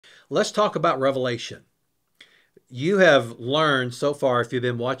Let's talk about Revelation. You have learned so far, if you've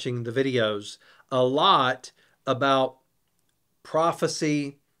been watching the videos, a lot about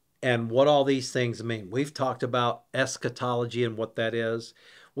prophecy and what all these things mean. We've talked about eschatology and what that is.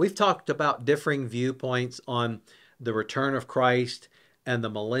 We've talked about differing viewpoints on the return of Christ and the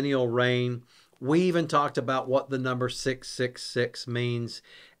millennial reign. We even talked about what the number 666 means,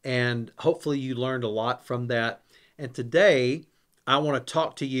 and hopefully you learned a lot from that. And today, I want to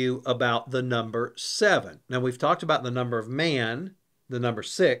talk to you about the number 7. Now, we've talked about the number of man, the number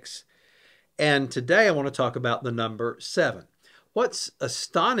 6, and today I want to talk about the number 7. What's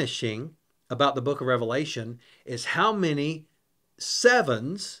astonishing about the book of Revelation is how many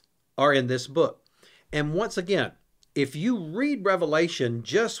 7s are in this book. And once again, if you read Revelation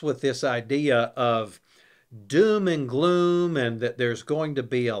just with this idea of doom and gloom and that there's going to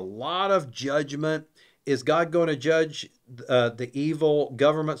be a lot of judgment, is God going to judge the evil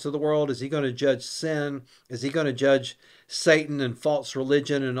governments of the world? Is he going to judge sin? Is he going to judge Satan and false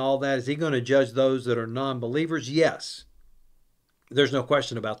religion and all that? Is he going to judge those that are non-believers? Yes. There's no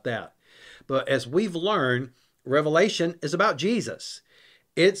question about that. But as we've learned, Revelation is about Jesus.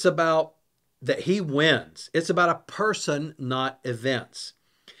 It's about that he wins. It's about a person, not events.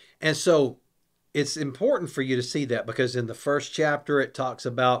 And so it's important for you to see that, because in the first chapter, it talks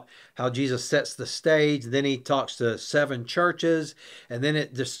about how Jesus sets the stage. Then he talks to 7 churches, and then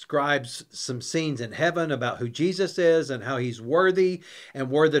it describes some scenes in heaven about who Jesus is and how he's worthy and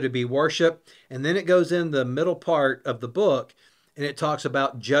worthy to be worshiped. And then it goes in the middle part of the book, and it talks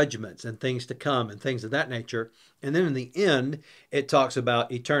about judgments and things to come and things of that nature. And then in the end, it talks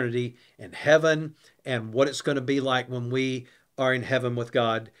about eternity and heaven and what it's going to be like when we are in heaven with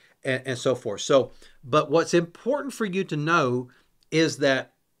God and so forth. So, but what's important for you to know is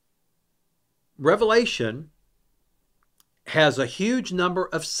that Revelation has a huge number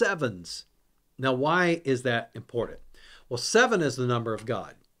of 7s. Now, why is that important? Well, 7 is the number of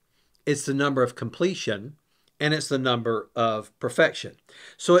God. It's the number of completion, and it's the number of perfection.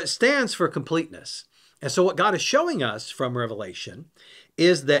 So it stands for completeness. And so what God is showing us from Revelation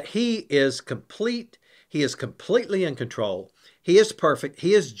is that he is complete. He is completely in control. He is perfect.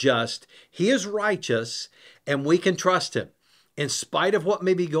 He is just. He is righteous, and we can trust him. In spite of what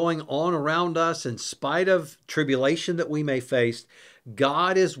may be going on around us, in spite of tribulation that we may face,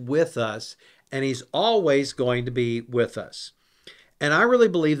 God is with us, and he's always going to be with us. And I really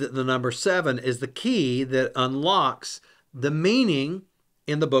believe that the number 7 is the key that unlocks the meaning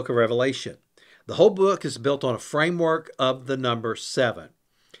in the book of Revelation. The whole book is built on a framework of the number 7.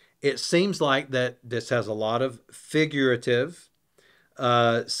 It seems like that this has a lot of figurative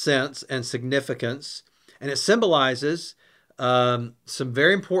sense and significance, and it symbolizes some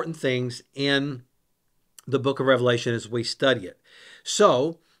very important things in the book of Revelation as we study it.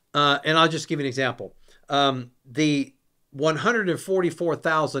 So, and I'll just give you an example. The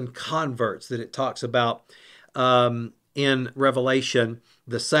 144,000 converts that it talks about in Revelation,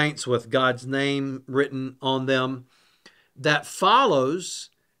 the saints with God's name written on them, that follows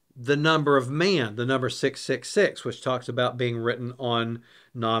the number of man, the number 666, which talks about being written on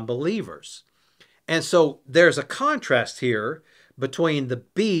non-believers. And so there's a contrast here between the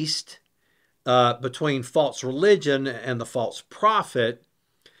beast, between false religion and the false prophet,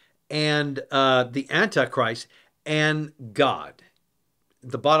 and the Antichrist, and God.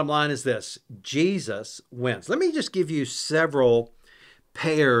 The bottom line is this: Jesus wins. Let me just give you several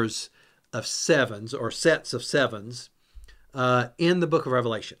pairs of 7s or sets of 7s in the book of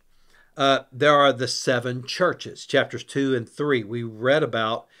Revelation. There are the 7 churches, chapters 2 and 3. We read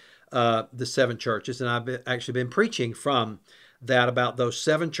about the 7 churches, and I've actually been preaching from that about those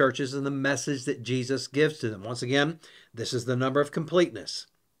 7 churches and the message that Jesus gives to them. Once again, this is the number of completeness.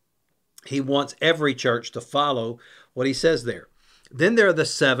 He wants every church to follow what he says there. Then there are the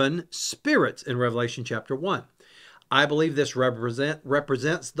 7 spirits in Revelation chapter 1. I believe this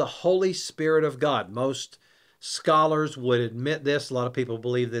represents the Holy Spirit of God. Most scholars would admit this. A lot of people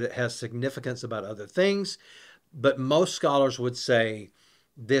believe that it has significance about other things, but most scholars would say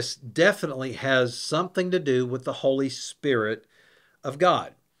this definitely has something to do with the Holy Spirit of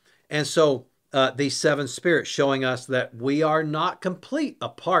God. And so these 7 spirits showing us that we are not complete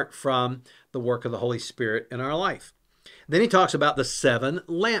apart from the work of the Holy Spirit in our life. Then he talks about the 7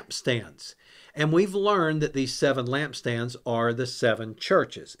 lampstands. And we've learned that these 7 lampstands are the 7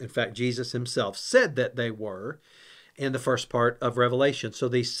 churches. In fact, Jesus himself said that they were in the first part of Revelation. So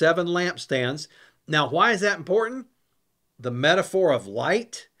these 7 lampstands. Now, why is that important? The metaphor of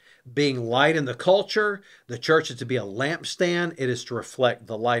light, being light in the culture. The church is to be a lampstand. It is to reflect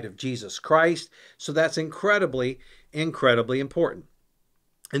the light of Jesus Christ. So that's incredibly, incredibly important.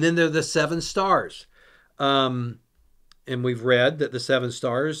 And then there are the seven stars. And we've read that the seven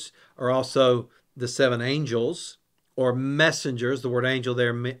stars are also the seven angels or messengers. The word angel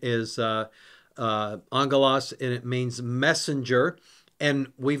there is angelos, and it means messenger.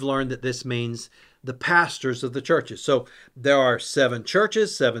 And we've learned that this means the pastors of the churches. So there are seven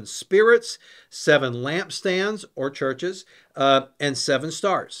churches, seven spirits, seven lampstands or churches, and seven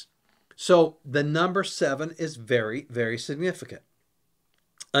stars. So the number seven is very, very significant.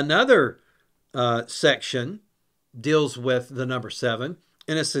 Another section deals with the number seven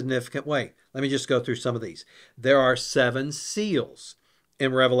in a significant way. Let me just go through some of these. There are seven seals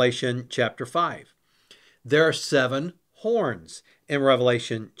in Revelation chapter 5. There are seven horns in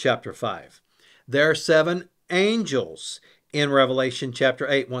Revelation chapter 5. There are seven angels in Revelation chapter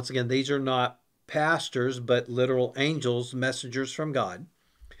 8. Once again, these are not pastors, but literal angels, messengers from God.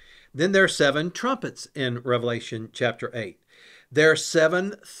 Then there are seven trumpets in Revelation chapter 8. There are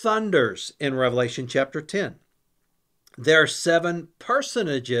seven thunders in Revelation chapter 10. There are seven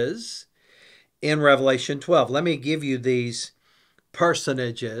personages in Revelation 12. Let me give you these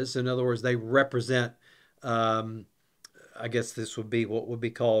personages. In other words, they represent, I guess this would be what would be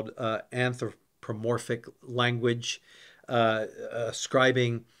called anthropomorphic language,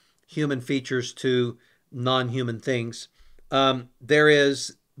 ascribing human features to non-human things. There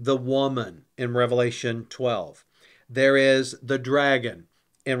is the woman in Revelation 12. There is the dragon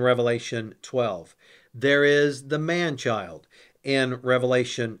in Revelation 12. There is the man-child in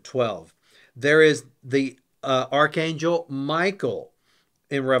Revelation 12. There is the archangel Michael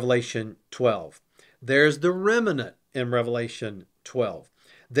in Revelation 12. There's the remnant in Revelation 12.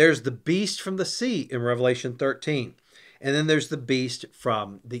 There's the beast from the sea in Revelation 13. And then there's the beast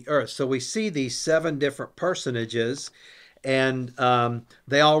from the earth. So we see these seven different personages, and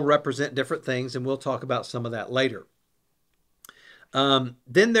they all represent different things, and we'll talk about some of that later.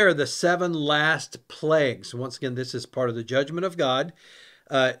 Then there are the seven last plagues. Once again, this is part of the judgment of God.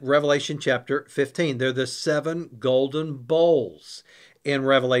 Revelation chapter 15. They're the seven golden bowls in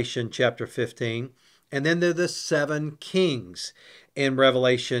Revelation chapter 15. And then they're the seven kings in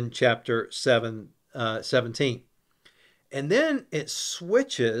Revelation chapter 17. And then it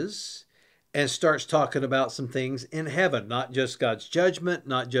switches and starts talking about some things in heaven, not just God's judgment,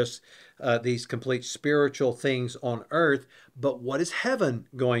 not just these complete spiritual things on earth, but what is heaven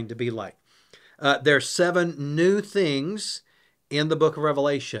going to be like? There are seven new things in the book of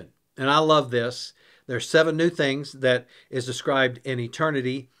Revelation. And I love this. There are seven new things that is described in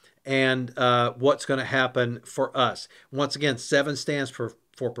eternity and what's going to happen for us. Once again, seven stands for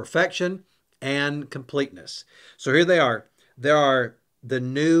perfection and completeness. So here they are. There are the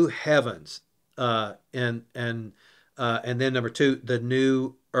new heavens, and then number two, the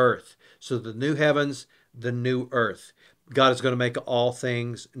new earth. So the new heavens, the new earth. God is going to make all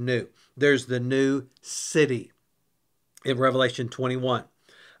things new. There's the new city in Revelation 21.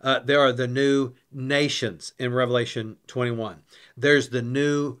 There are the new nations in Revelation 21. There's the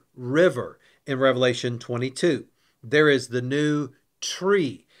new river in Revelation 22. There is the new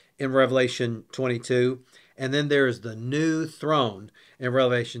tree in Revelation 22. And then there is the new throne in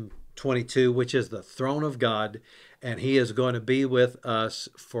Revelation 22, which is the throne of God, and he is going to be with us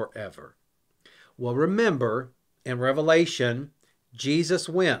forever. Well, remember, in Revelation, Jesus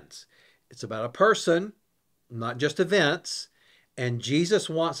wins. It's about a person, not just events, and Jesus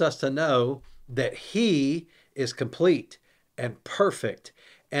wants us to know that he is complete and perfect,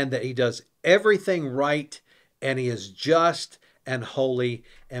 and that he does everything right, and he is just and holy,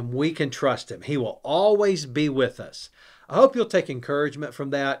 and we can trust him. He will always be with us. I hope you'll take encouragement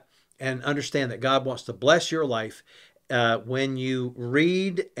from that and understand that God wants to bless your life when you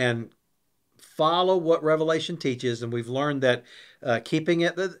read and follow what Revelation teaches. And we've learned that keeping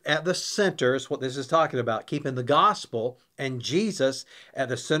it at the center is what this is talking about. Keeping the gospel and Jesus at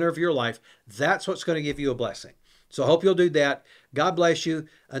the center of your life, that's what's going to give you a blessing. So I hope you'll do that. God bless you.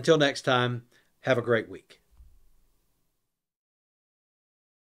 Until next time, have a great week.